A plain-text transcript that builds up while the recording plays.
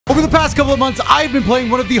Over the past couple of months, I've been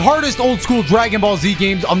playing one of the hardest old school Dragon Ball Z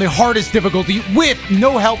games on the hardest difficulty with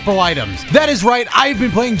no helpful items. That is right, I've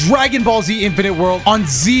been playing Dragon Ball Z Infinite World on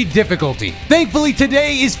Z difficulty. Thankfully,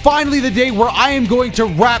 today is finally the day where I am going to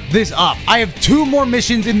wrap this up. I have 2 more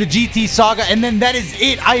missions in the GT saga, and then that is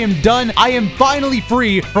it. I am done. I am finally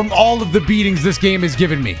free from all of the beatings this game has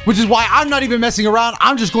given me, which is why I'm not even messing around.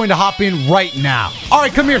 I'm just going to hop in right now. All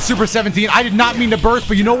right, come here, Super 17. I did not mean to burst,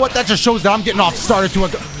 but you know what? That just shows that I'm getting off started to a...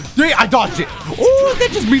 I dodged it. Oh,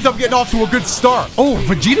 that just means I'm getting off to a good start. Oh,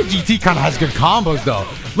 Vegeta GT kind of has good combos, though.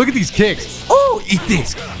 Look at these kicks. Oh, eat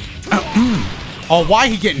this. Oh, why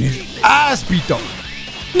he getting his ass beat, though?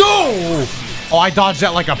 No! Oh, I dodged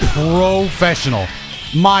that like a professional.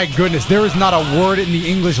 My goodness, there is not a word in the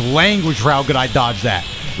English language for how good I dodged that.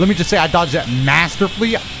 Let me just say I dodged that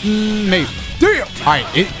masterfully. Maybe. Damn! All right,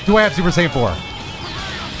 do I have Super Saiyan 4?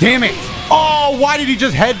 Damn it! Oh, why did he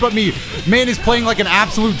just headbutt me? Man is playing like an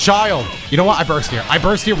absolute child. You know what? I burst here. I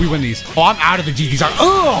burst here. We win these. Oh, I'm out of the GT side.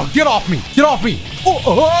 Oh, get off me. Get off me.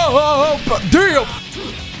 Oh, damn.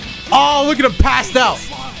 Oh, look at him passed out.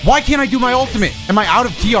 Why can't I do my ultimate? Am I out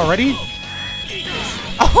of key already?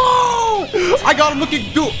 Oh, I got him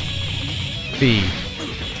looking good.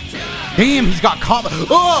 Damn, he's got combo.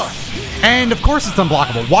 Oh. And of course it's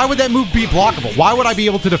unblockable. Why would that move be blockable? Why would I be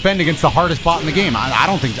able to defend against the hardest bot in the game? I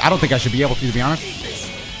don't think I should be able to be honest.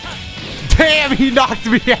 Damn, he knocked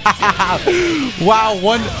me out. Wow,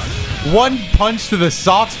 one punch to the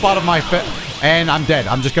soft spot of my face, and I'm dead.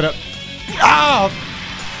 I'm just gonna. Ah!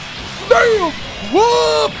 Damn!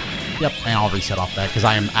 Whoop! Yep, and I'll reset off that because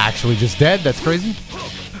I am actually just dead. That's crazy.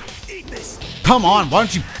 Come on, why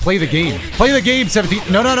don't you play the game? Play the game,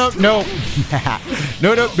 17. No. No. No.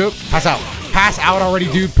 Pass out. Pass out already,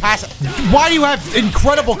 dude. Pass. Why do you have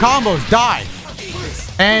incredible combos? Die.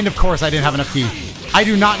 And of course, I didn't have enough key. I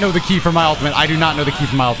do not know the key for my ultimate. I do not know the key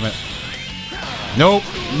for my ultimate. Nope.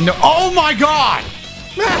 No. Oh my God.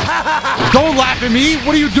 Don't laugh at me.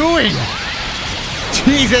 What are you doing?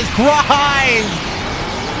 Jesus Christ.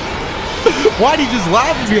 Why'd he just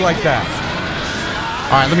laugh at me like that?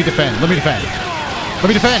 All right, let me defend. Let me defend.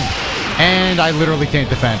 And I literally can't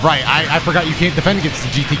defend. Right, I forgot you can't defend against the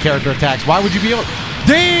GT character attacks. Why would you be able...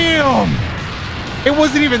 Damn! It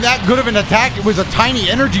wasn't even that good of an attack. It was a tiny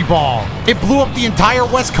energy ball. It blew up the entire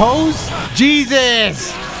West Coast?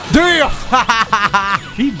 Jesus! Damn!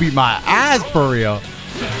 He beat my ass for real.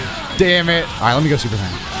 Damn it. All right, let me go Super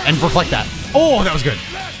Saiyan. And reflect that. Oh, that was good.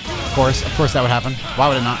 Of course that would happen. Why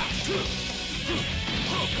would it not?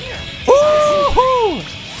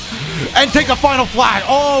 And take a final flag.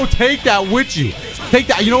 Oh, take that with you. Take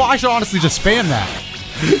that. You know what? I should honestly just spam that.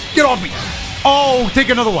 Get off me. Oh, take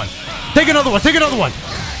another one. Take another one. Take another one.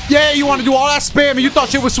 Yeah, you want to do all that spam and you thought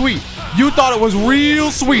shit was sweet. You thought it was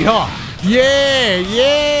real sweet, huh?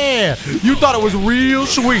 Yeah. You thought it was real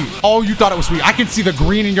sweet. Oh, you thought it was sweet. I can see the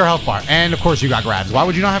green in your health bar. And of course you got grabs. Why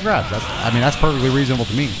would you not have grabs? That's perfectly reasonable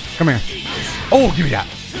to me. Come here. Oh, give me that.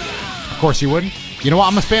 Of course you wouldn't. You know what?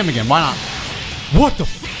 I'm going to spam again. Why not? What the...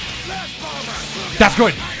 That's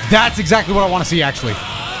good. That's exactly what I want to see, actually.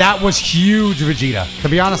 That was huge, Vegeta. To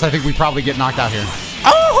be honest, I think we probably get knocked out here.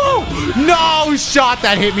 Oh! No shot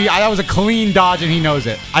that hit me. That was a clean dodge, and he knows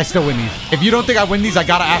it. I still win these. If you don't think I win these, I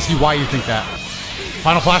gotta ask you why you think that.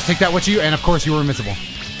 Final Flash, take that with you, and of course, you were invincible.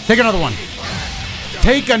 Take another one.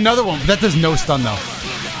 Take another one. That does no stun, though.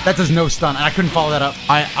 That does no stun, and I couldn't follow that up.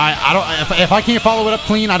 I don't... If I can't follow it up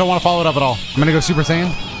clean, I don't want to follow it up at all. I'm gonna go Super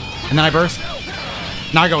Saiyan, and then I burst.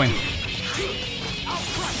 Now I go in.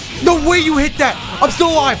 No way you hit that! I'm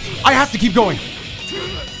still alive! I have to keep going.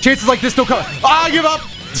 Chances like this don't come. Ah, I give up!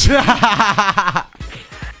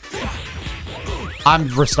 I'm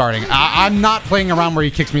restarting. I'm not playing around where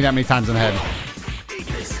he kicks me that many times in the head.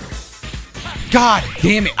 God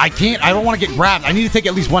damn it. I can't. I don't want to get grabbed. I need to take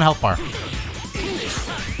at least 1 health bar.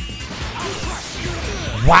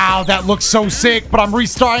 Wow, that looks so sick, but I'm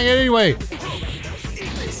restarting it anyway.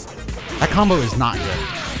 That combo is not good.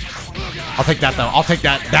 I'll take that, though. I'll take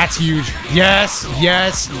that. That's huge. Yes.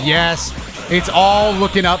 It's all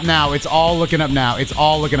looking up now. It's all looking up now.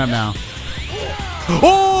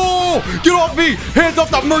 Oh! Get off me! Hands off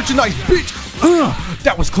that merchandise, bitch!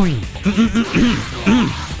 That was clean.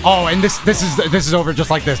 Oh, and this is over just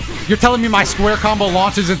like this. You're telling me my square combo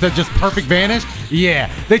launches into just perfect vanish? Yeah.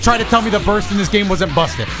 They tried to tell me the burst in this game wasn't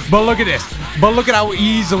busted. But look at this. But look at how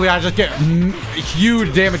easily I just get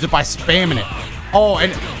huge damage by spamming it. Oh,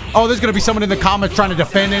 and there's gonna be someone in the comments trying to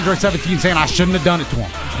defend Android 17 saying I shouldn't have done it to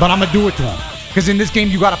him. But I'm gonna do it to him. Because in this game,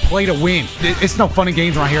 you gotta play to win. It's no fun and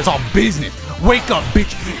games around here. It's all business. Wake up,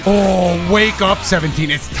 bitch. Oh, wake up,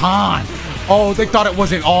 17. It's time. Oh, they thought it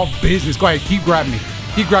wasn't all business. Go ahead, keep grabbing me.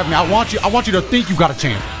 He grabbed me. I want you to think you got a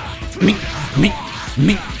chance. Me.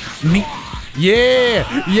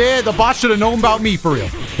 Yeah, the bot should have known about me for real.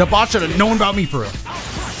 The bot should have known about me for real.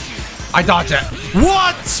 I dodged that.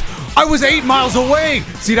 What? I was 8 miles away.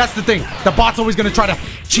 See, that's the thing. The bot's always gonna try to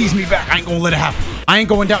cheese me back. I ain't gonna let it happen. I ain't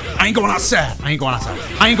going down. I ain't going outside. I ain't going outside.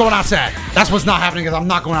 I ain't going outside. That's what's not happening, because I'm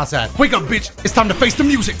not going outside. Wake up, bitch. It's time to face the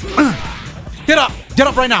music. Get up. Get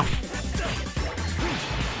up right now.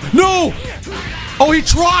 No. Oh, he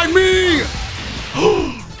tried me.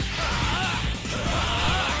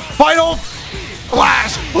 Final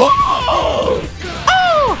flash. Oh.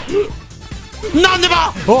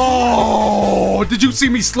 Oh, did you see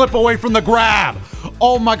me slip away from the grab?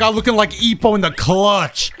 Oh my God, looking like Ippo in the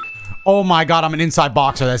clutch. Oh my God, I'm an inside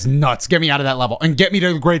boxer. That's nuts. Get me out of that level and get me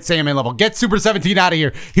to the Great Saiyaman level. Get Super 17 out of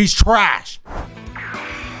here. He's trash.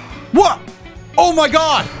 What? Oh my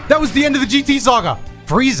God, that was the end of the GT saga.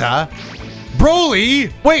 Frieza?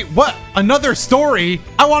 Broly? Wait, what? Another story?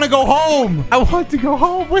 I want to go home. I want to go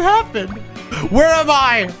home. What happened? Where am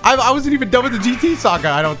I? I wasn't even done with the GT saga,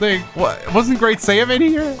 I don't think. What? Wasn't Great Saiyaman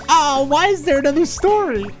here? Oh, why is there another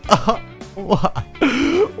story?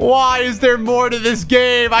 Why is there more to this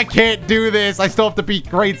game? I can't do this. I still have to beat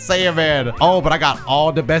Great Saiyaman. Oh, but I got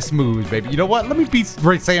all the best moves, baby. You know what? Let me beat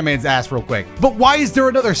Great Saiyaman's ass real quick. But why is there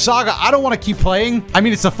another saga? I don't want to keep playing. I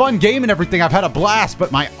mean, it's a fun game and everything. I've had a blast,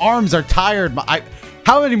 but my arms are tired.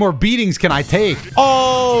 How many more beatings can I take?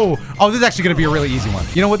 Oh, this is actually gonna be a really easy one.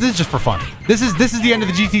 You know what? This is just for fun. This is the end of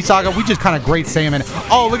the GT saga. We just kind of Great Saiyaman.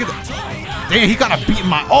 Oh, look at that. Damn, he kind of beat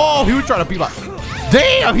my. Oh, he was trying to beat my.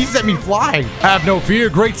 Damn, he set me flying. Have no fear,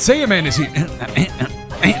 Great Saiyaman is here.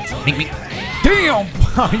 Damn,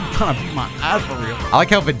 he kind of beat my ass for real. I like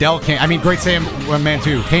how Videl can't. I mean, Great Saiyaman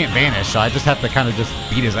 2 can't vanish, so I just have to kind of just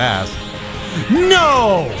beat his ass.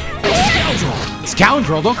 No, scoundrel.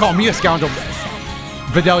 Scoundrel. Don't call me a scoundrel.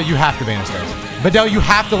 Videl, you have to vanish this. Videl, you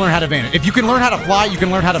have to learn how to vanish. If you can learn how to fly, you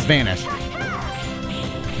can learn how to vanish.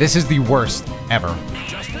 This is the worst ever.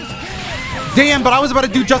 Damn, but I was about to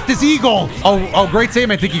do Justice Eagle. Oh, Great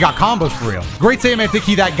Saiyaman think he got combos for real. Great Saiyaman think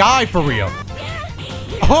he that guy for real.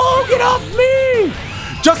 Oh, get off me!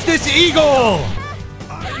 Justice Eagle!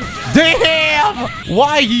 Damn!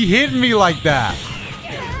 Why he hit me like that?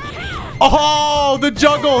 Oh, the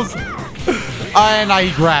juggles! And now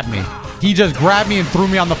he grabbed me. He just grabbed me and threw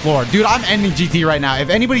me on the floor. Dude, I'm ending GT right now. If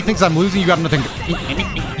anybody thinks I'm losing, you got another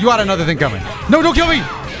thing. You got another thing coming. No, don't kill me!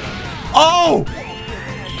 Oh!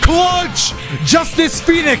 Clutch! Justice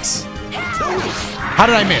Phoenix! How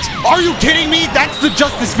did I miss? Are you kidding me? That's the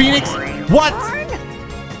Justice Phoenix? What?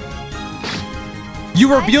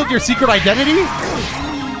 You revealed your secret identity?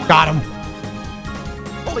 Got him.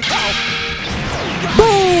 Holy cow.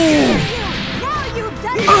 Boom!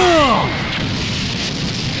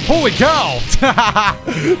 Holy cow!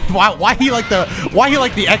 why he like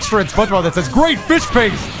the extra in SpongeBob that says great fish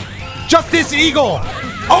paste? Justice Eagle!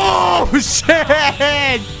 Oh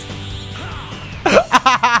shit!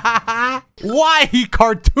 Why he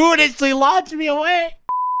cartoonishly launched me away?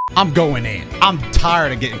 I'm going in. I'm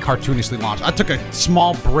tired of getting cartoonishly launched. I took a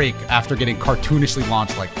small break after getting cartoonishly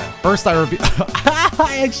launched like that. First I revealed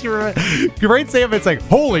I actually remember Great Saiyaman's like,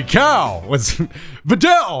 holy cow, was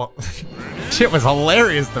Videl. Shit was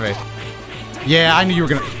hilarious to me. Yeah, I knew you were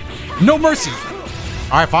gonna. No mercy.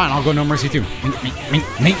 All right, fine. I'll go no mercy too.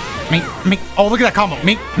 Mink. Oh, look at that combo.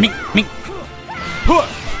 Mink.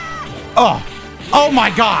 Oh my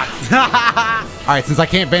God. All right, since I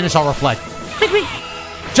can't vanish, I'll reflect.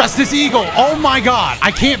 Justice Eagle. Oh my God.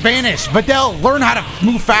 I can't vanish. Videl, learn how to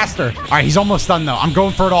move faster. All right, he's almost done though. I'm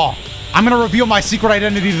going for it all. I'm gonna reveal my secret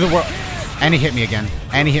identity to the world. And he hit me again.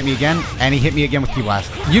 And he hit me again. And he hit me again with Ki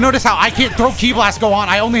Blast. You notice how I can't throw Ki Blast, go on.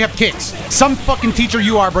 I only have kicks. Some fucking teacher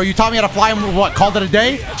you are, bro. You taught me how to fly and what? Called it a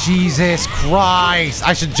day? Jesus Christ.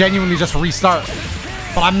 I should genuinely just restart.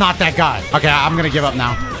 But I'm not that guy. Okay, I'm gonna give up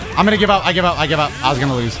now. I'm gonna give up. I give up. I was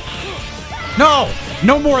gonna lose. No!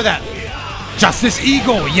 No more of that. Justice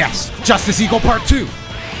Eagle. Yes. Justice Eagle Part 2.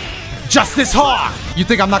 Justice Hawk. You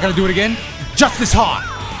think I'm not gonna do it again? Justice Hawk.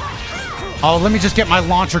 Oh, let me just get my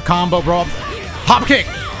launcher combo, bro. Hop kick.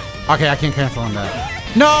 Okay, I can't cancel on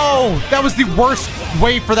that. No, that was the worst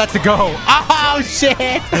way for that to go. Oh, shit.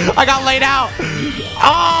 I got laid out.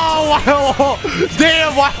 Oh,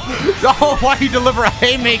 damn. Why he deliver a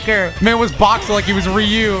haymaker? Man was boxing like he was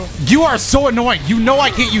Ryu. You are so annoying. You know I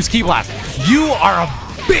can't use Ki Blast. You are a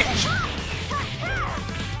bitch.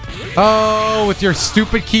 Oh, with your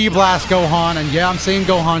stupid Ki Blast, Gohan. And yeah, I'm saying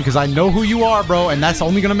Gohan because I know who you are, bro. And that's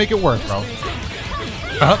only going to make it work, bro.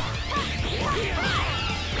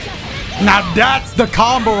 Now that's the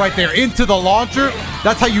combo right there. Into the launcher.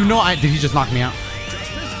 That's how you know. Did he just knock me out?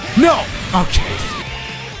 No. Okay.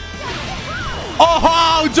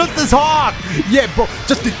 Oh, Justice Hawk. Yeah, bro.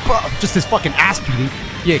 Just this fucking ass beating.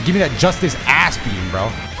 Yeah, give me that Justice ass beating, bro.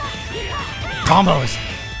 Combos.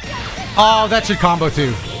 Oh, that should combo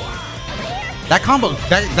too. That combo,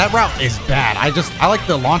 that route is bad. I like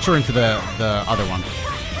the launcher into the other one.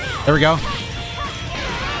 There we go.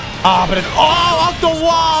 Ah, but off the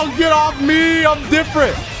wall. Get off me. I'm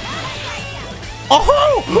different.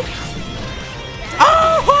 Oh,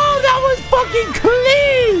 that was fucking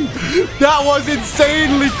clean. That was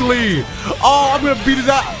insanely clean. Oh, I'm gonna beat it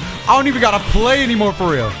out. I don't even gotta play anymore for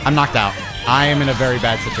real. I'm knocked out. I am in a very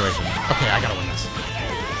bad situation. Okay, I gotta win this.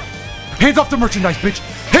 Hands off the merchandise, bitch.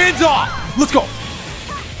 Hands off. Let's go.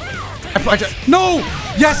 No.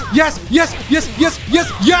 Yes.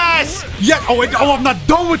 Oh, wait. Oh, I'm not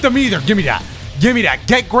done with them either. Give me that.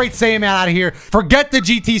 Get Great Saiyaman out of here. Forget the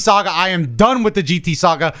GT Saga. I am done with the GT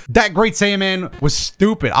Saga. That Great Saiyaman was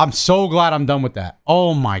stupid. I'm so glad I'm done with that.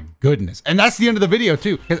 Oh my goodness. And that's the end of the video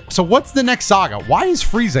too. So what's the next saga? Why is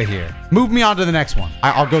Frieza here? Move me on to the next one.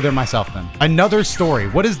 I'll go there myself then. Another story.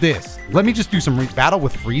 What is this? Let me just do some battle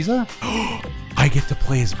with Frieza. I get to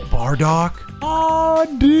play as Bardock. Oh,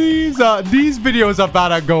 these videos about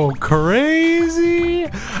to go crazy.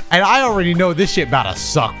 And I already know this shit about to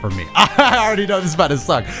suck for me. I already know this is about to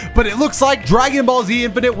suck. But it looks like Dragon Ball Z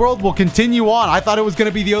Infinite World will continue on. I thought it was going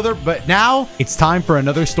to be the other, but now it's time for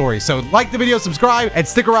another story. So like the video, subscribe, and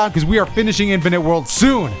stick around because we are finishing Infinite World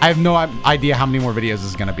soon. I have no idea how many more videos this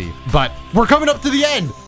is going to be, but we're coming up to the end.